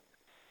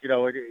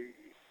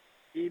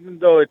 even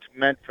though it's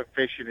meant for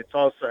fishing, it's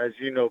also, as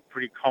you know,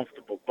 pretty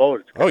comfortable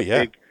boat. It's got a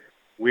big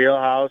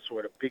wheelhouse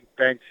with a big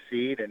bench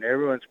seat, and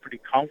everyone's pretty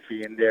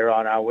comfy in there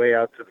on our way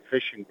out to the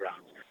fishing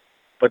grounds.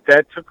 But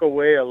that took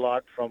away a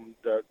lot from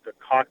the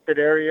cockpit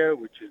area,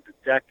 which is the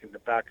deck in the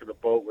back of the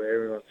boat where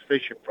everyone's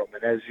fishing from.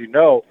 And as you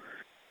know,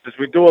 because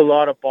we do a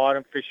lot of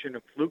bottom fishing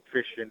and fluke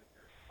fishing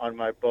on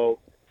my boat,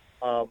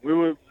 we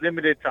were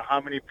limited to how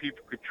many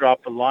people could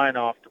drop a line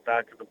off the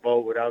back of the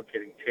boat without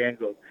getting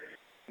tangled.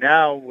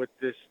 Now, with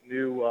this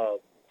new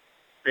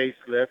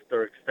facelift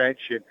or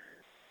extension,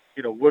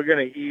 we're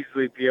going to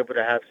easily be able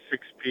to have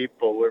 6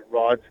 people with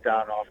rods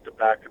down off the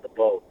back of the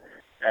boat.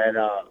 And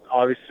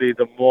obviously,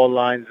 the more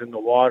lines in the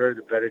water,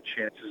 the better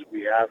chances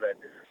we have at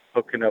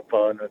hooking up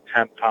on a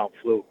 10-pound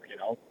fluke,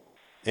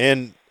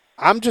 And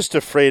I'm just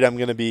afraid I'm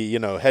going to be,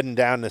 heading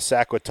down to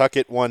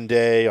Saquatucket one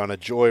day on a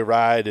joy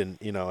ride and,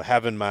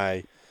 having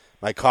my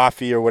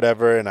coffee or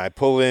whatever, and I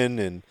pull in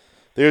and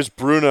there's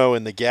Bruno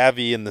and the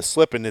Gavi and the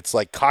slip, and it's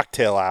like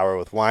cocktail hour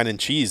with wine and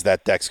cheese.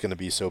 That deck's going to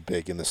be so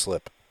big in the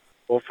slip.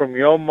 Well, from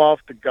your mouth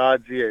to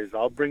God's ears,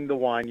 I'll bring the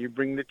wine, you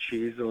bring the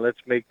cheese, and let's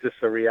make this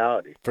a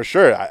reality. For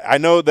sure. I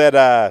know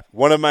that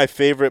one of my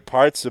favorite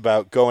parts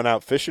about going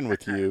out fishing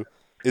with you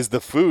is the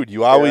food.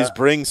 You always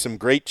bring some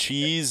great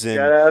cheese and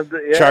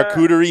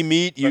charcuterie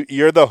meat.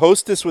 You're the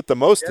hostess with the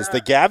mostest.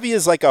 The Gavi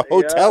is like a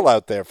hotel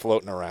out there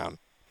floating around.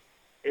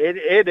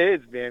 It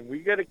is, man. We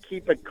got to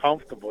keep it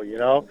comfortable,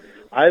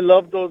 I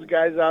love those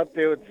guys out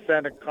there with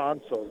center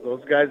consoles.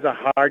 Those guys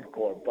are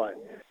hardcore, but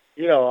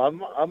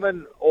I'm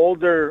an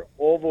older,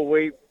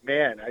 overweight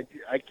man.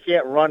 I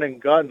can't run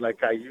and gun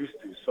like I used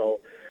to. So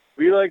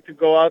we like to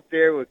go out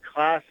there with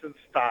class and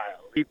style.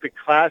 Keep it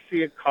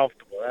classy and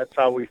comfortable. That's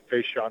how we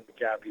fish on the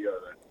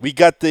Gaviota. We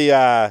got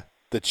the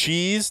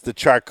cheese, the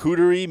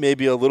charcuterie,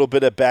 maybe a little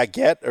bit of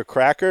baguette or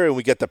cracker, and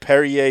we get the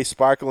Perrier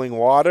sparkling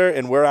water,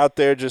 and we're out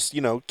there just,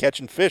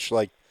 catching fish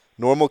like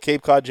normal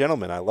Cape Cod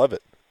gentlemen. I love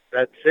it.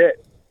 That's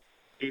it.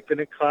 Keeping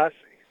it classy.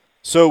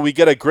 So we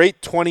got a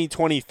great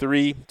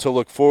 2023 to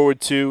look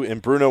forward to.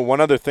 And, Bruno, one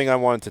other thing I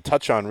wanted to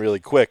touch on really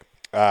quick,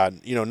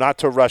 not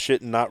to rush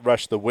it and not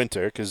rush the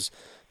winter, because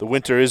the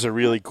winter is a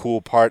really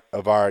cool part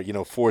of our,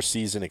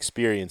 four-season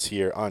experience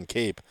here on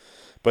Cape.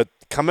 But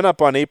coming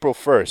up on April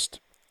 1st,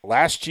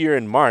 last year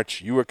in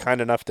March, you were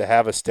kind enough to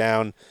have us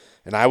down,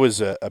 and I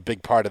was a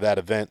big part of that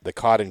event, the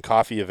Cod and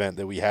Coffee event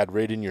that we had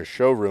right in your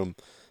showroom.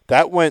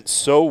 That went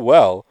so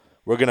well,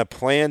 we're going to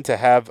plan to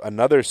have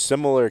another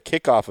similar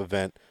kickoff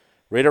event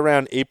right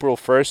around April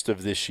 1st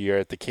of this year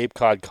at the Cape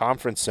Cod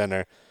Conference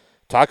Center.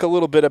 Talk a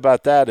little bit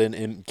about that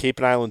and Cape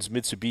and Islands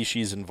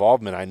Mitsubishi's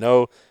involvement. I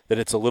know that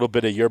it's a little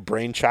bit of your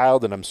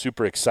brainchild, and I'm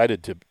super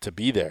excited to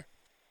be there.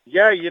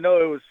 Yeah, it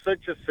was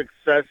such a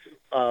success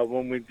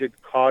when we did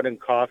Cod and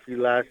Coffee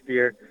last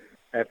year.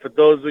 And for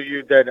those of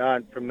you that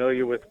aren't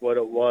familiar with what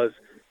it was,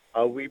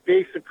 we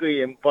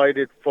basically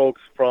invited folks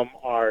from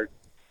our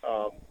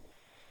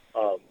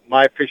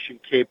My Fishing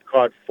Cape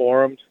Cod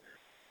forums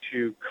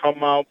to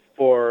come out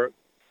for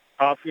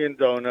coffee and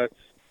donuts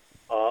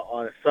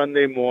on a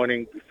Sunday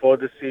morning before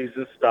the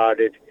season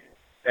started.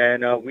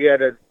 And we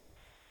had an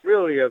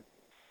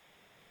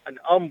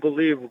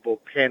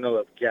unbelievable panel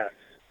of guests.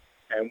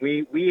 And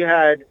we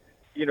had,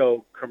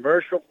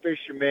 commercial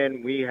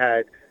fishermen. We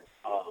had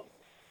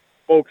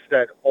folks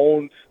that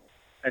owns,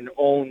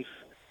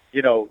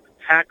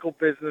 tackle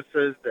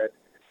businesses that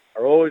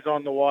are always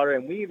on the water.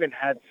 And we even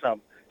had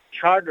some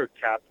charter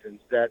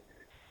captains that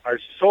are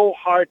so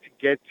hard to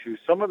get to.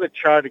 Some of the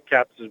charter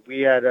captains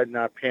we had on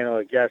our panel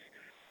of guests,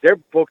 they're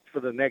booked for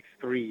the next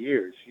 3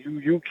 years.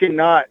 You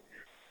cannot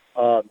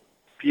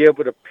be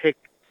able to pick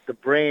the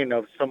brain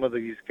of some of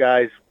these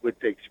guys with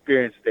the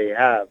experience they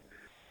have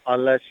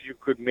unless you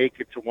could make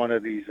it to one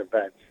of these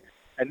events.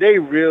 And they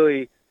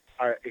really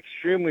are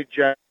extremely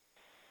generous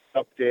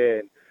up there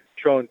and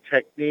showing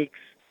techniques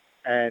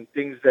and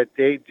things that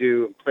they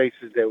do in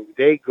places that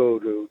they go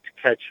to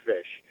catch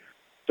fish.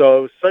 So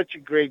it was such a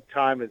great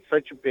time and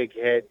such a big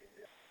hit.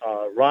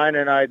 Ryan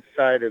and I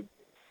decided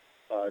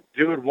to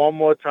do it one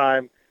more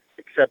time,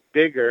 except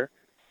bigger.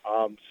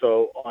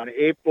 So on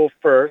April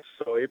 1st,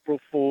 so April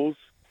Fool's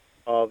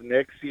of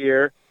next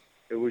year,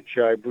 which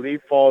I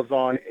believe falls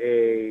on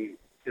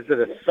is it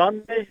a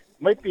Sunday?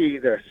 Might be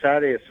either a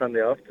Saturday or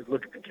Sunday. I'll have to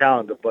look at the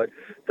calendar, but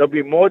there'll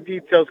be more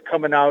details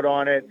coming out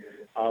on it.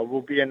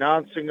 We'll be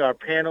announcing our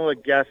panel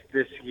of guests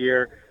this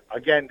year.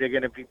 Again, they're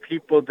going to be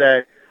people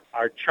that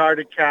are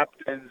charter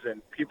captains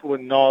and people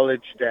with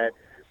knowledge that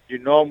you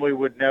normally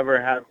would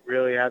never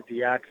really have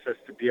the access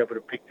to be able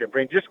to pick their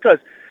brain. Just because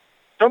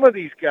some of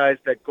these guys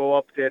that go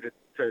up there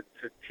to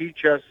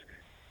teach us,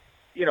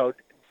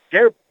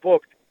 they're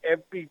booked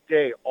every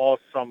day all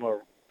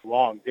summer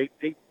long. They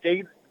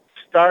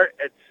start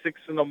at 6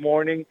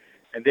 a.m.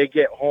 and they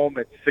get home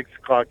at 6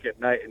 o'clock at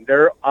night, and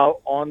they're out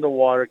on the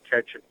water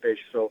catching fish.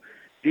 So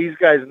these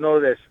guys know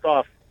their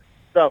stuff,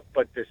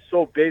 but they're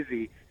so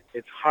busy,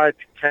 it's hard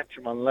to catch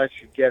them unless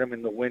you get them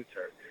in the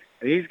winter.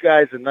 And these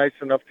guys are nice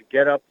enough to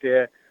get up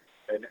there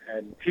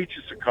and teach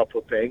us a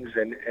couple of things,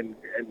 and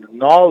the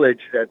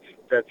knowledge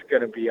that's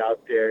going to be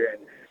out there, and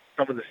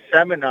some of the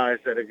seminars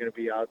that are going to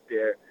be out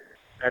there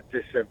at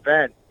this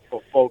event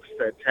for folks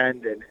to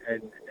attend,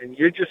 and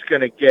you're just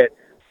going to get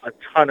a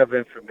ton of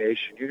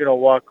information. You're going to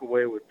walk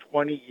away with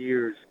 20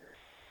 years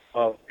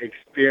of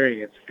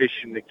experience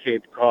fishing the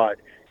Cape Cod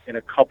in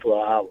a couple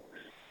of hours.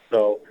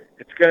 So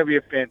it's going to be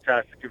a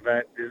fantastic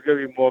event. There's going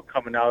to be more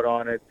coming out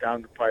on it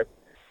down the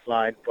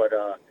pipeline, but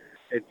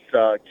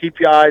it's keep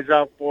your eyes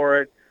out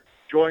for it.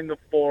 Join the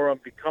forum,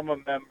 become a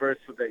member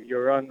so that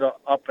you're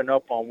up and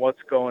up on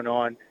what's going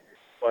on.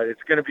 But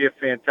it's going to be a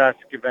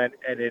fantastic event,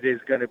 and it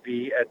is going to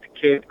be at the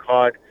Cape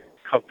Cod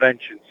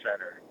Convention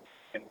Center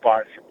in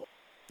Barnstable.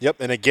 Yep,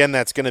 and again,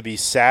 that's going to be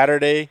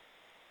Saturday,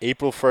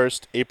 April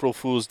 1st, April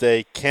Fool's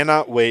Day.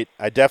 Cannot wait.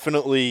 I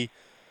definitely,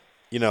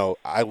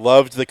 I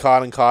loved the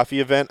Cod and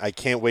Coffee event. I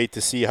can't wait to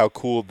see how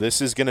cool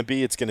this is going to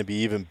be. It's going to be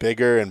even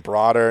bigger and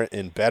broader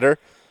and better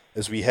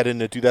as we head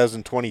into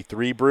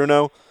 2023,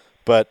 Bruno.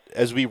 But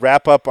as we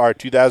wrap up our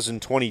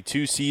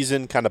 2022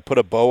 season, kind of put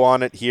a bow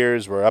on it here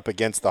as we're up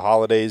against the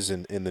holidays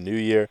and in the new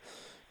year,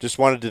 just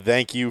wanted to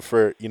thank you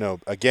for,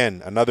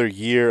 again, another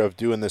year of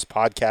doing this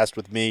podcast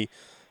with me.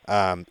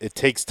 It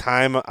takes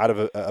time out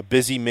of a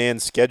busy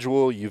man's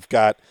schedule. You've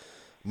got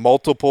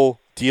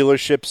multiple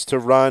dealerships to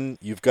run.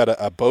 You've got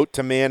a boat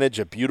to manage,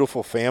 a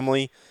beautiful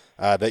family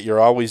that you're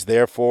always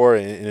there for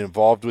and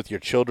involved with your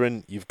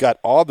children. You've got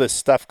all this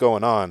stuff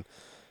going on.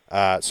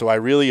 So I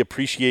really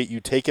appreciate you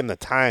taking the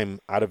time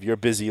out of your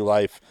busy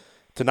life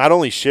to not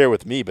only share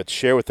with me, but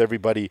share with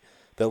everybody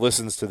that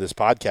listens to this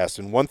podcast.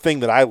 And one thing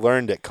that I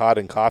learned at Cod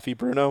and Coffee,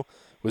 Bruno,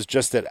 was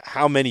just that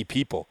how many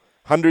people,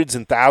 hundreds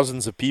and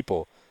thousands of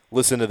people,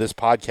 listen to this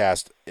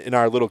podcast in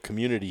our little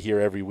community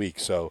here every week.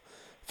 So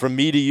from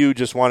me to you,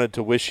 just wanted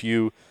to wish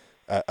you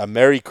a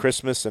Merry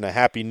Christmas and a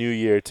Happy New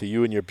Year to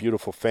you and your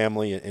beautiful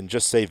family, and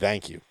just say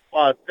thank you.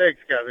 Well, thanks,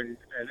 Kevin,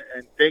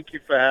 and thank you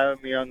for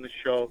having me on the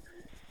show.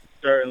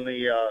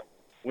 Certainly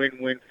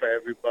win-win for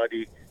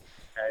everybody,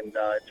 and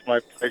it's my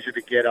pleasure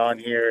to get on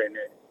here and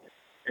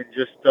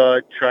just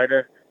try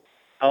to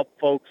help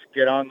folks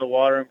get on the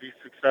water and be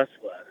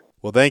successful at it.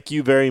 Well, thank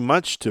you very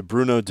much to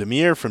Bruno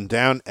Demir from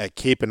down at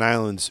Cape and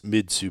Islands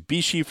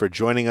Mitsubishi for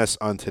joining us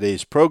on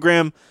today's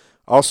program.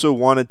 Also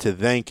wanted to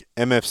thank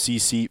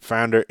MFCC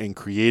founder and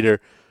creator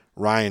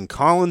Ryan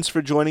Collins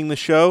for joining the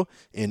show,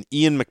 and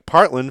Ian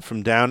McPartland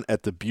from down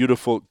at the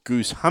beautiful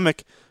Goose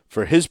Hummock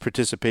for his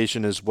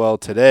participation as well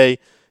today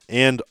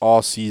and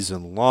all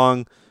season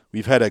long.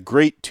 We've had a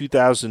great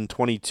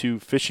 2022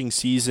 fishing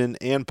season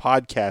and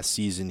podcast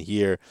season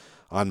here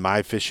on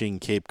My Fishing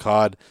Cape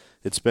Cod.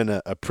 It's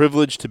been a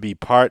privilege to be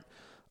part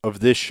of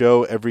this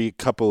show every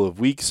couple of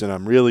weeks, and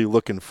I'm really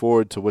looking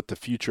forward to what the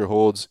future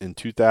holds in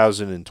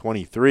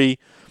 2023.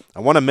 I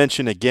want to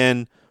mention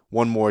again,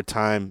 one more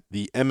time,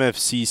 the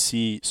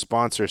MFCC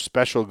sponsor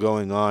special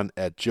going on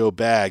at Joe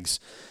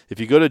Bags. If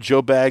you go to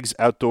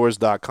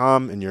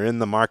joebagsoutdoors.com and you're in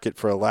the market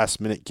for a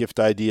last-minute gift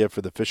idea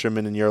for the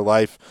fisherman in your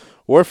life,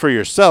 or for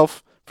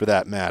yourself, for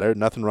that matter,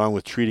 nothing wrong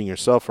with treating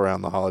yourself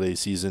around the holiday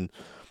season,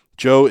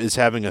 Joe is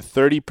having a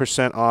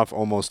 30% off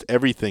almost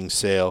everything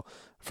sale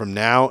from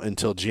now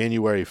until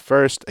January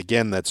 1st.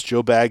 Again, that's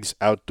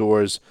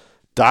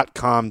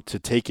joebagsoutdoors.com to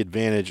take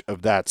advantage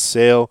of that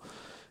sale.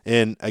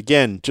 And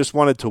again, just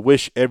wanted to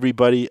wish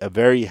everybody a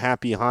very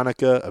happy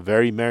Hanukkah, a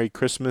very Merry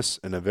Christmas,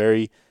 and a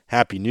very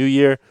Happy New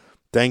Year.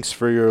 Thanks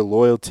for your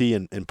loyalty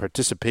and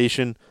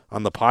participation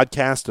on the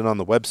podcast and on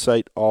the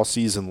website all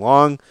season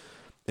long.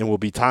 And we'll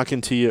be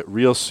talking to you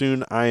real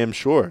soon, I am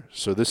sure.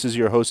 So this is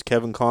your host,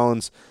 Kevin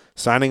Collins,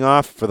 signing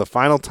off for the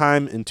final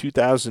time in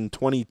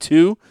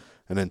 2022.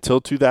 And until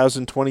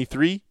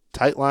 2023,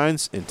 tight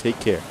lines and take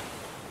care.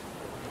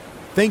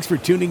 Thanks for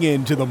tuning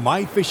in to the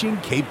My Fishing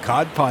Cape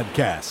Cod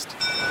podcast.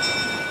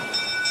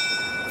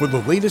 For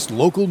the latest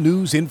local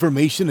news,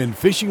 information, and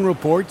fishing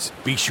reports,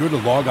 be sure to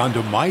log on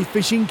to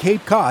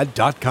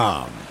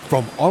myfishingcapecod.com.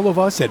 From all of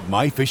us at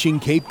My Fishing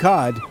Cape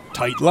Cod,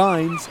 tight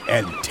lines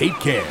and take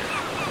care.